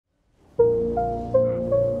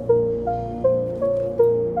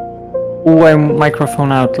Oh, I'm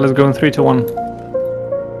microphone out. Let's go in 3, 2, 1.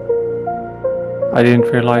 I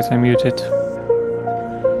didn't realize I muted.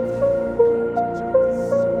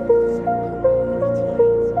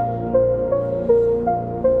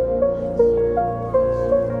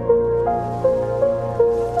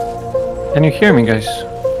 Can you hear me, guys?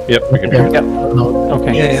 Yep, we can hear you. Yep.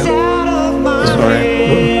 Okay. Yeah. Sorry.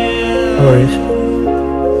 No worries.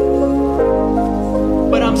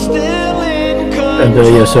 And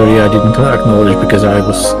yeah, sorry, I didn't acknowledge because I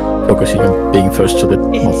was focusing on being first to the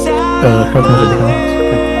help me with the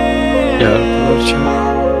hands. Yeah, I'll you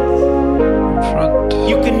in front.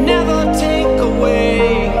 You can never take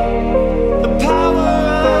away the power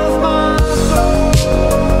of my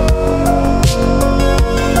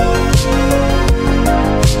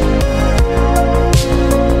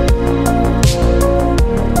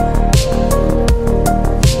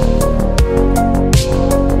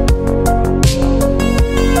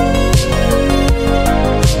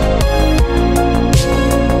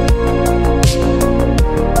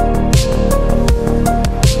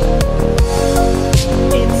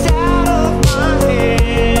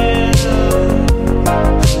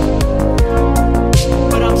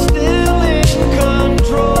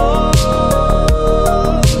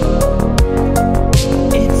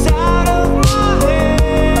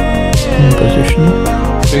Position.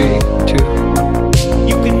 3, 2.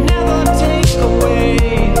 You can never take away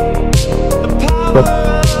the power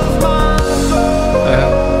of my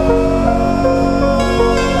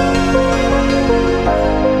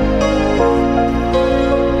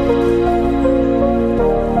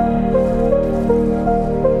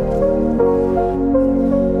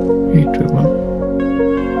Three, two, one.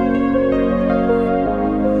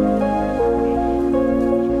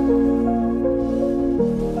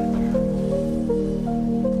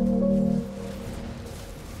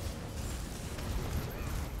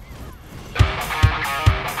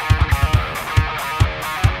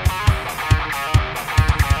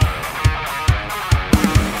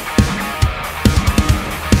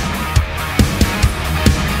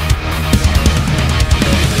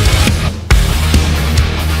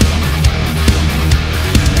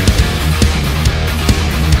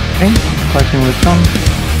 Okay. Starting with John.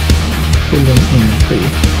 Pulling in 3, 2,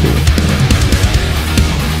 1.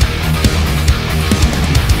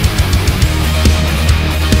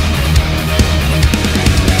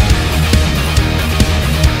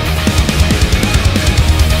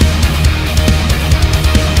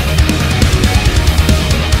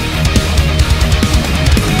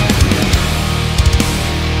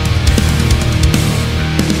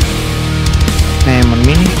 Name on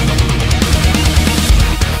mini.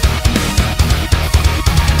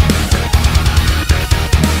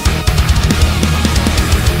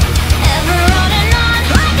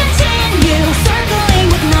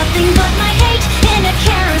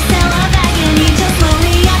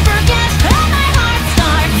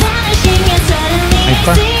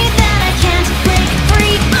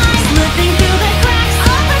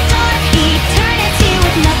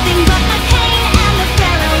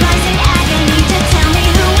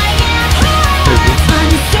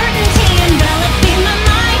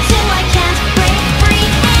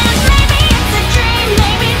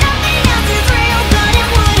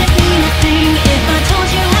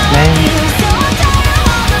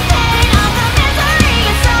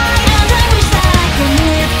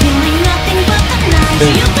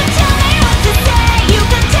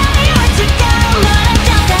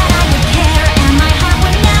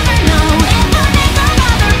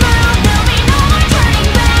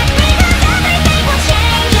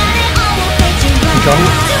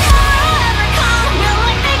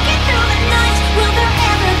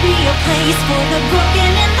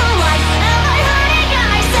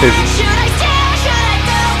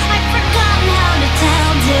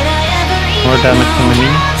 More damage from the mini.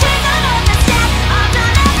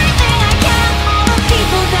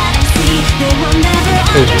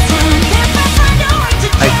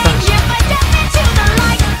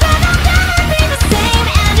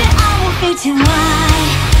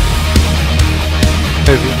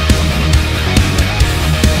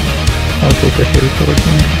 I'll take a heavy towards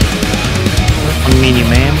me. On mini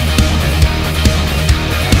man.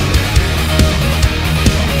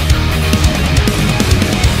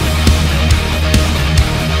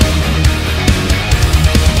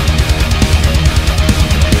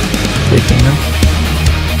 Taking them.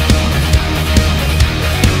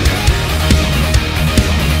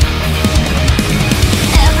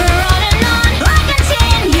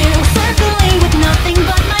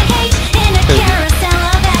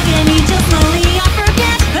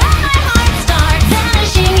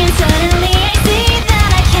 Suddenly I see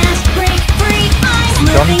that I can't break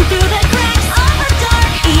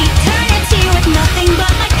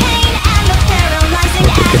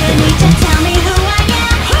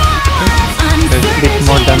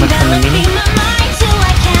damage from the mini.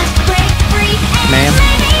 Ma'am.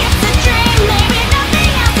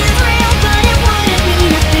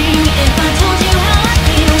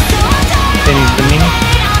 Finish the mini.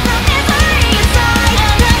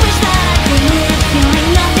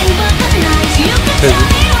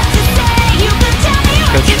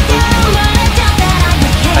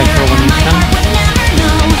 I throw when you can.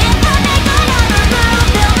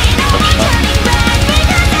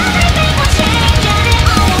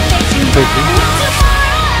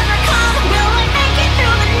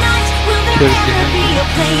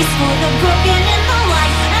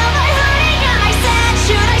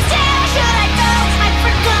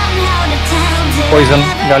 Poison,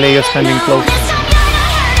 Galileo standing close.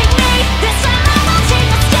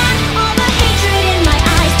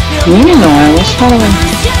 No, I was following.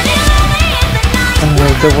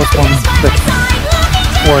 There was one that,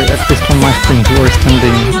 or at least on my screen, you were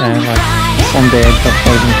standing like on the edge of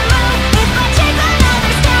poison.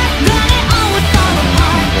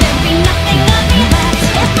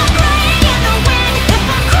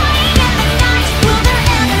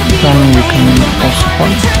 Then you can also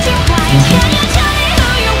point.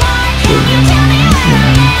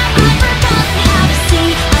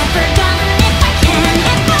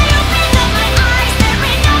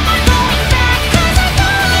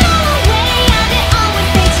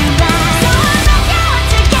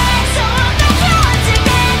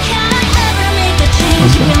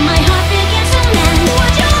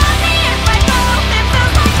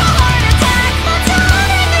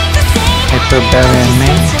 Barrier and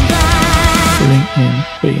main. Pulling in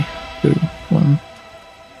 3, 2, 1.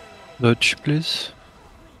 Dodge, please.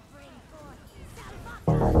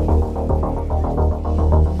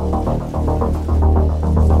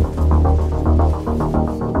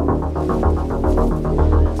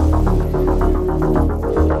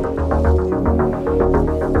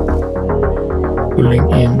 Pulling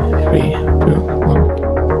in 3, 2, 1.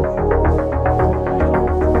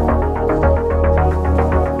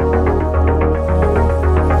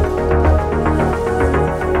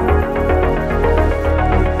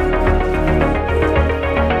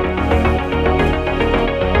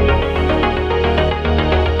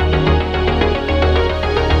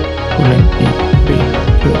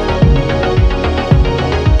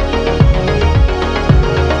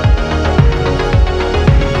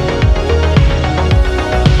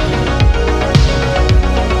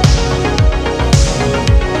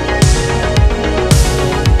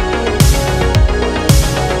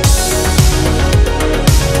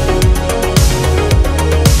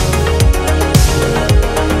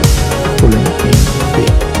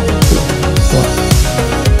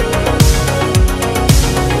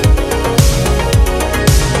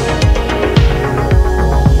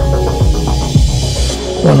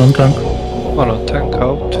 One on tank. One on tank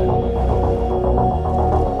out.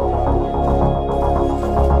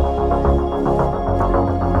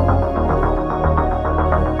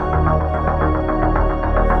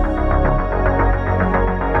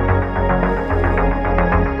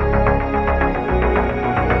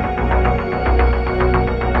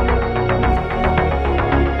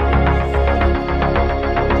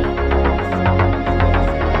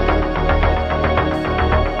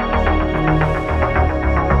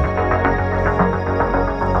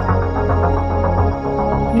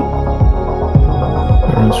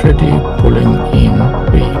 Ready, pulling in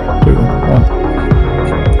 3, 2, 1.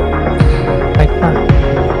 Right back.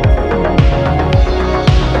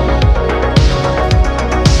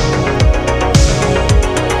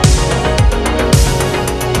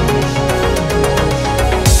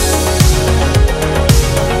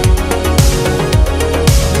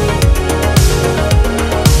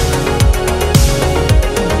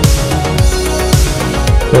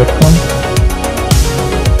 Third one.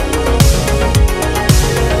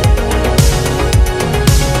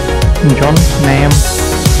 John, name.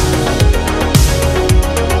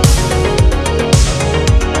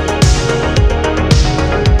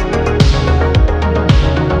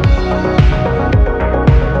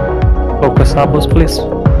 Focus Abos, please.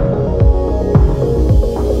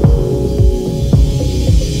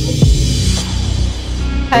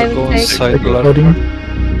 I'm Go on taking side blood. Exploding.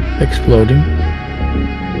 Exploding.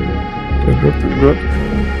 Group.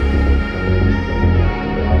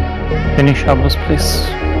 Finish Abos, please.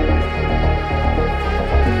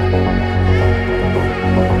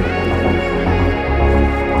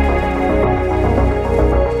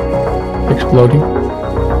 Exploding.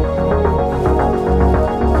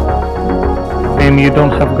 You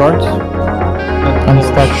don't have guards? I'm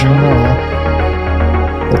stuck now.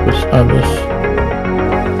 Focus Abos.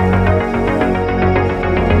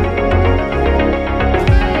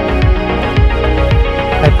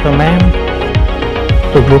 Hyperman.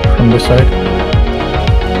 The group from the side.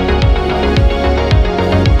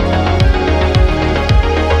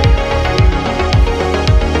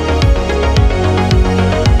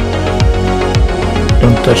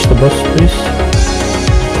 Don't touch the boss, please.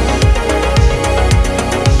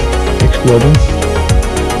 Exploding.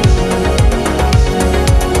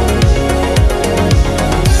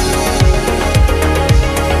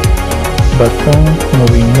 Button,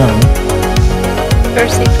 moving now.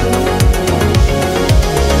 Percy.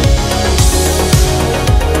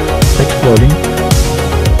 Exploding.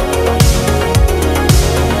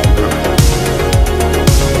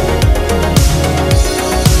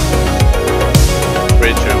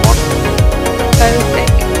 Three, two, one. Fire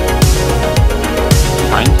stick.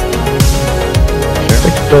 Behind.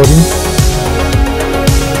 Exploding.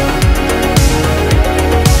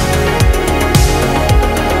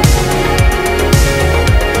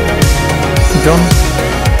 John.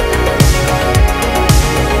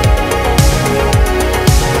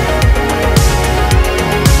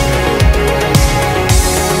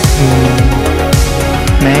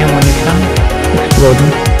 May when you can.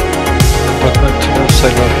 Exploding. What went to the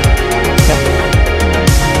side left?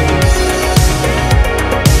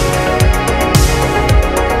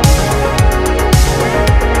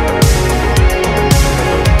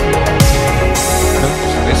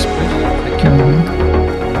 Nice, please. Thank you.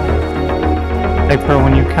 Hyper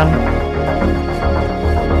when you can.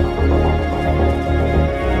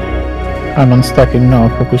 I'm unstacking now,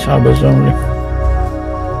 focus arbors only.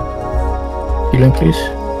 Healing, please.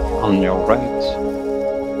 On your right.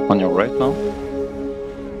 On your right now.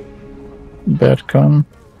 Bad con.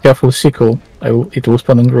 Careful, sickle. It will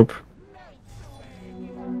spawn in group.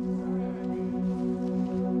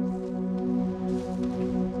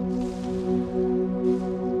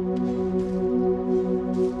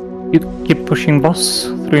 You keep pushing boss.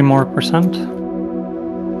 3% more.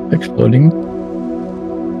 Exploding.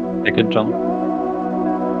 Take it, John.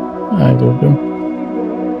 I will do.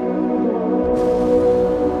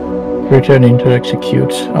 Returning to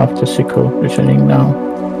execute after sickle. Returning now.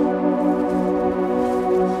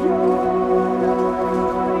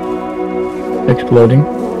 Exploding.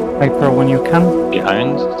 Hyper when you can.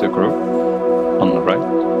 Behind the group. On the right.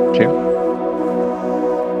 Clear.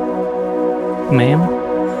 Ma'am.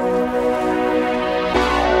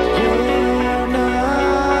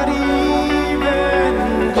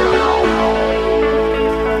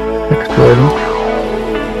 Exploding.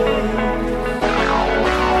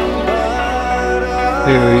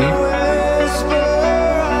 AoE.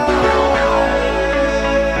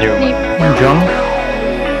 You. John.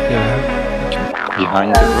 Yeah. Behind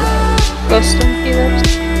the group. Ghost and healers.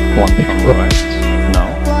 One from the right. Now.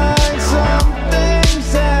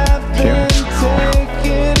 Clear.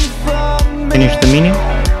 Finish the mini.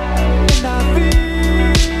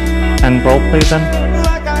 And roleplay then.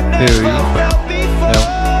 AoE. No.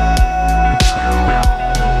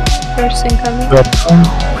 Percy incoming. Drop on.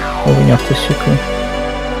 Moving after sickle.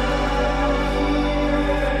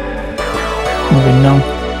 Moving now.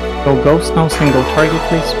 Go ghost now. Single target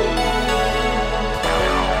please.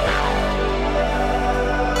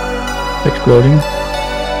 Exploding.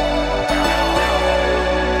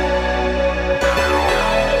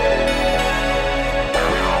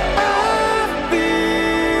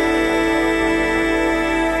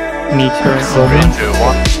 Meteor. Three, two,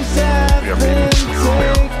 one. We are leaving.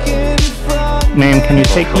 Name can you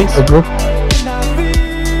take please? The group.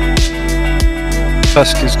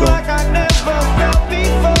 Tusk is gone.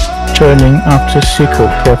 Turning after sickle.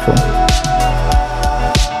 Careful.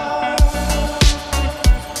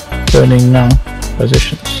 Turning now.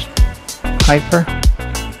 Positions. Hyper.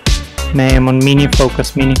 Mayhem on mini,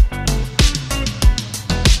 focus mini.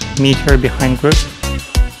 Meteor behind group.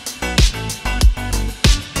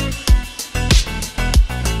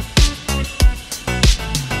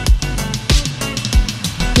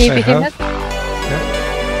 Maybe I he have. had.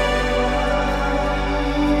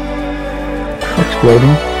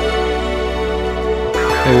 Exploding.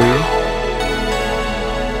 AoE.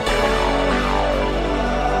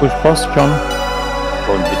 Push boss, John.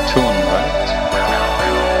 Will be two on right.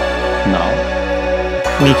 Now.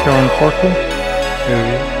 Meteor on portal.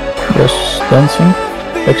 AoE. Just dancing.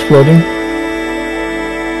 Exploding.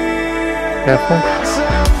 Careful.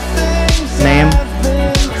 Mayhem.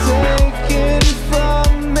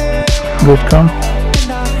 Good come.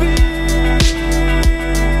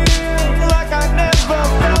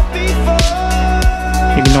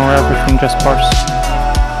 Ignore everything, just parse.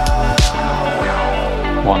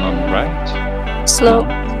 One on right. Slow.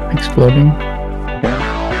 Exploding.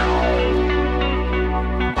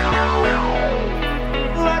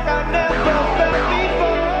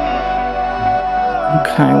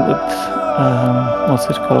 Okay, with what's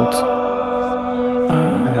it called? I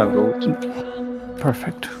have gold.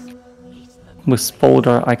 Perfect. With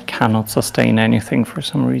Spolder, I cannot sustain anything for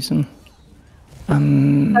some reason.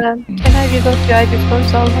 Can I give up the eye before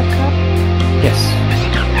Zalvaka? Yes.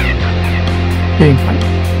 Okay.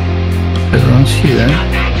 Everyone's here.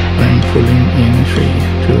 I'm pulling in 3,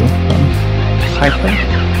 2, 1. Hyper?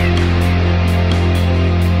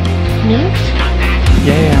 Me?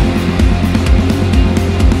 Yeah.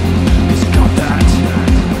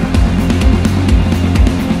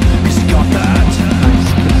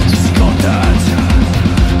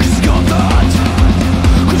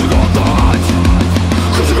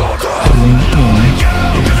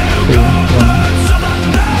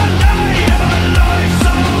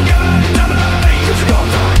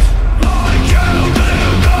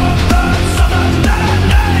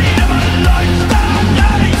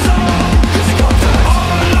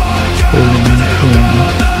 Pulling in 3,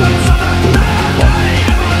 2, 1.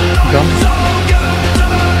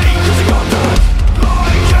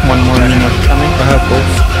 One more animal coming. I have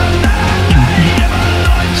both.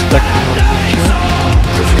 Stacking on the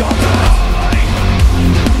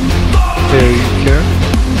There you care.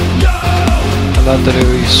 Another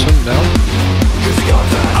is soon now.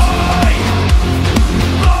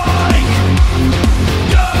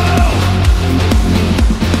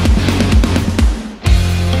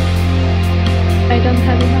 I don't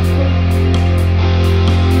have enough wood.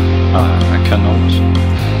 I cannot.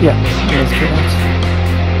 Yeah, let's do that.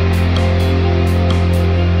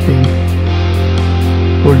 Okay.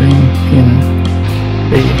 Pulling in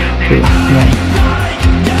 3, 2, 1.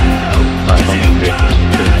 I don't get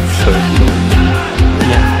to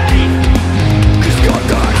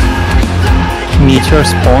Meteor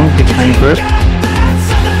spawn behind grip.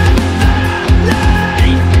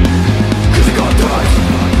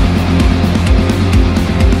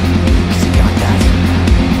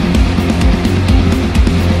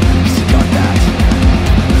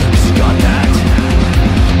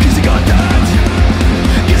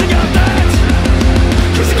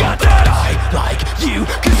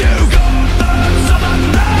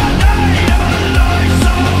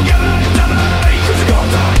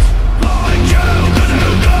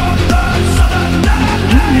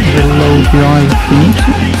 Reload the eye if you need to.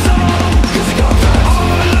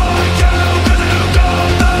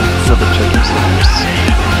 double checking servers.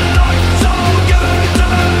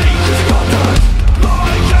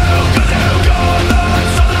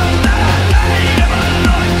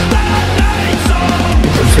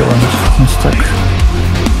 I'm stuck.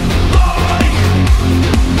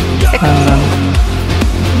 And then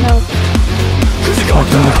No.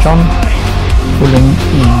 starting with John. Pulling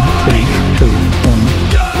in 3, 2, 1.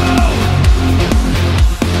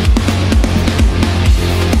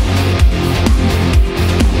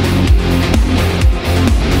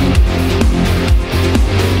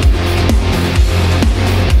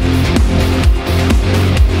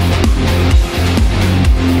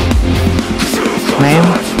 Name.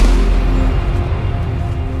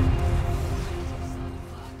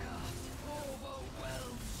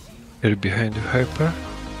 You're behind the hyper.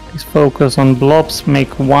 Please focus on blobs.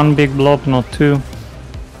 Make one big blob, not two.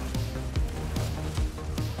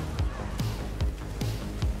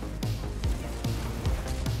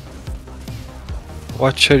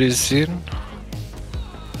 Watcher is in.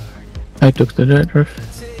 I took the red roof.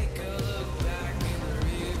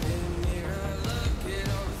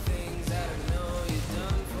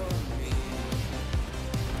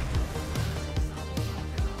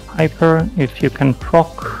 Hyper, if you can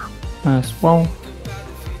proc as well.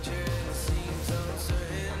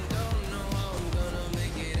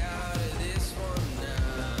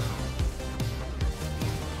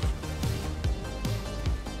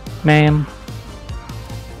 Ma'am.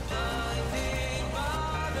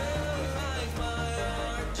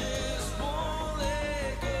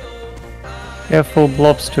 Careful,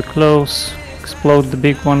 blobs too close. Explode the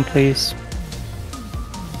big one, please.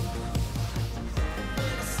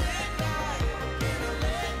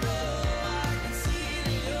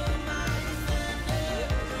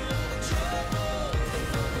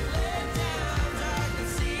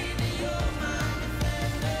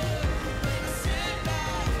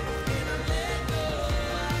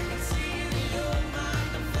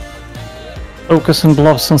 Focus on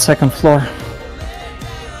blobs on second floor.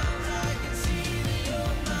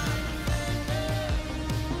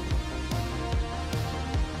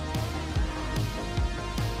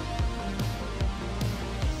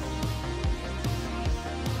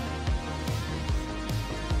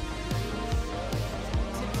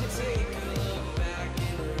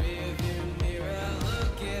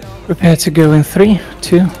 Prepare to go in 3,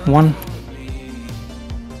 2, 1.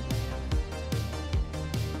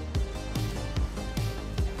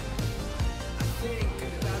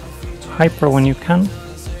 Hyper when you can.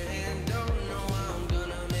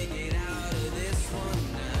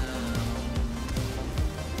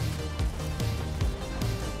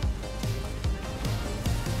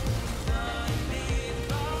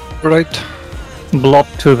 Right. Blob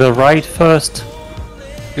to the right first.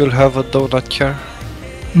 You'll have a donut here.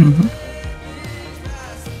 Mm-hmm.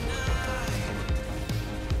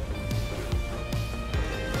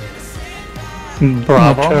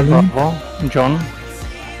 Bravo, Charlie. bravo. John.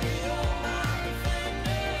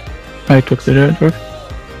 I took the red rock.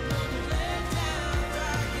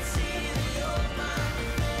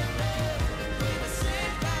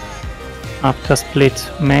 After split,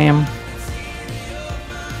 Mayhem.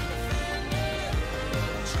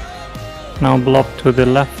 Now blob to the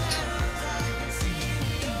left.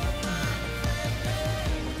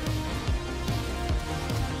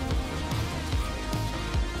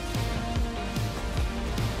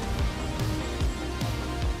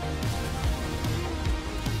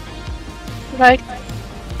 Right.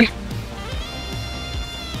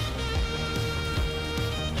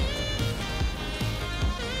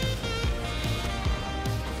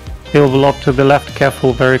 He'll blob to the left,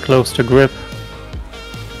 careful, very close to grip.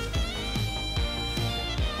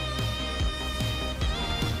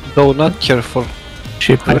 Donut, careful.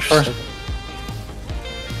 Shippers. Hyper.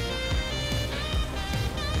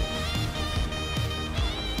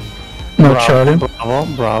 No, Bravo, Charlie. Bravo,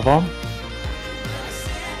 bravo.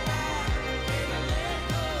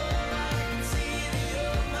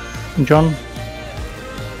 John.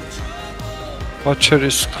 Watcher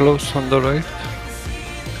is close on the right.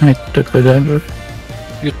 I took the red rock.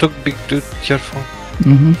 You took big dude, careful.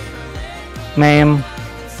 Mm-hmm. Mayhem.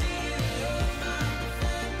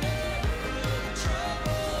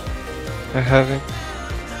 I have him.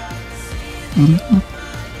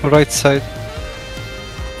 Mm-hmm. Right side.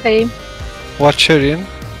 Same. Watcher in.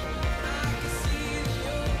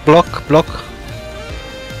 Block, block.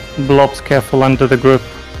 Blobs careful under the grip.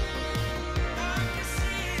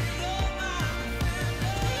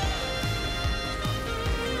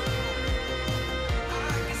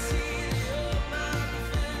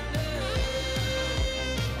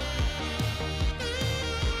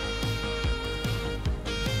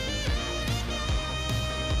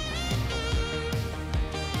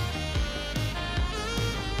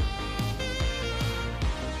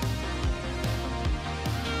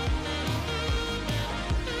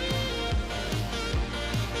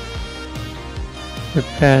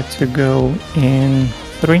 Prepare to go in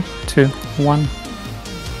 3, 2, 1.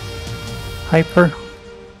 Hyper.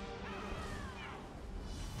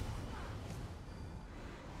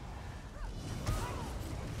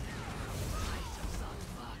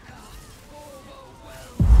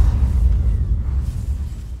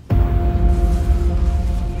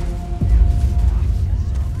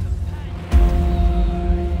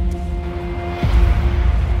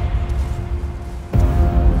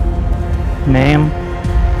 Name.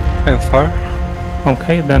 I'm far.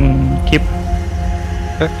 Okay, then keep.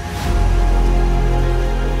 Okay.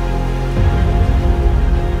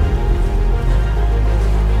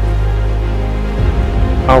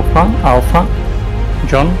 Alpha, Alpha.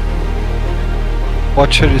 John.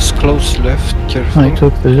 Watcher is close left, careful. I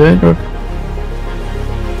took the red rock.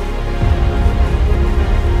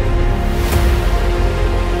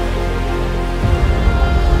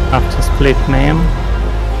 After split, Mayhem.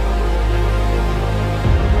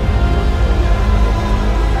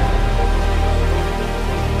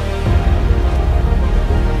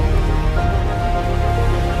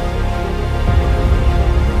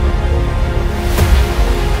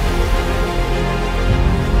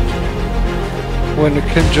 When you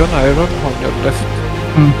kill John, Iron on your left.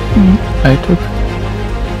 Mm-hmm. I took.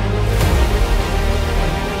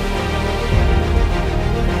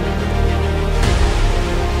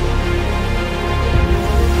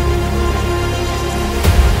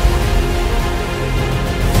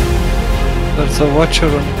 There's a Watcher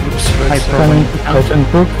on Group's right Hyper. side. Titan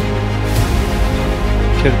Brook.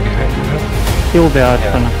 Kill behind you. Kill the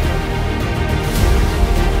Arcana.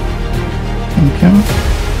 Thank you.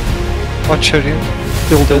 Watcher in.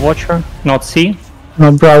 Kill the Watcher. Not C.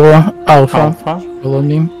 No, Bravo. Alpha. Alpha. Follow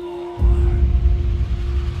me.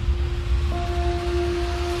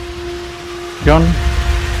 John.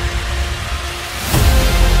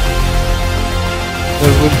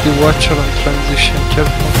 There will be Watcher on transition,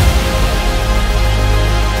 careful.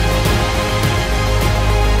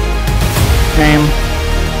 Name.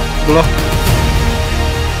 Block.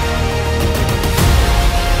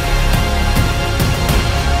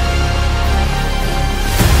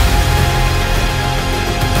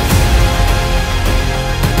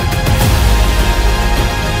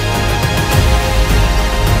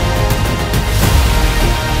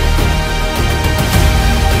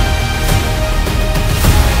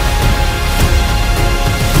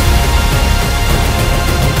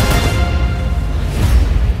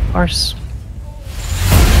 Ars.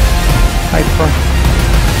 Hyper.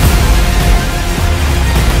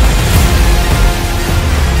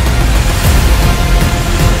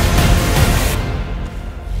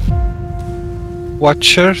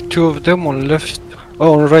 Watcher, 2 of them on left.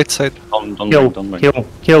 Oh, on right side. Don't wait.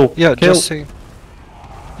 Kill. Yeah, Kill. just saying.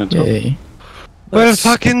 Let's go. Yay. Well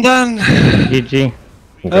fucking done! GG.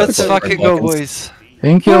 Let's fucking go, boys.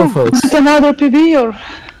 Thank you, folks. Is it another PB or?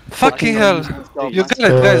 Fucking hell. You got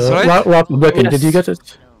it, guys, right? What, Becky, Yes. did you get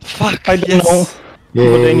it? Fuck, I don't yes.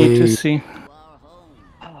 know what I need to Yay. see.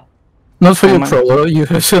 Not for Oh you, my- Prowler. You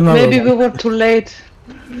have another. Maybe we were too late.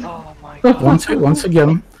 Once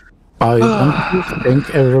again, I want to thank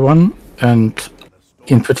everyone, and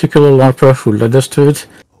in particular Larpa, who led us to it,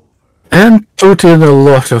 and put in a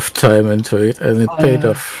lot of time into it, and it paid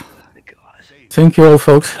off. Thank you all,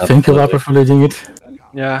 folks. Thank you, Larpa, for leading it.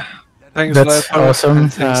 Yeah. Thanks, That's Larpa, awesome.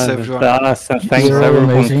 and Thanks, everyone. Thanks You're everyone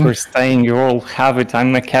amazing. for staying. You all have it.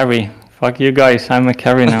 I'm a carry. Fuck you guys. I'm a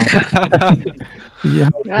carry now. Yeah.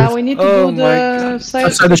 Yeah, we need to Oh do my the God.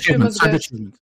 side Side achievement, achievement. guys.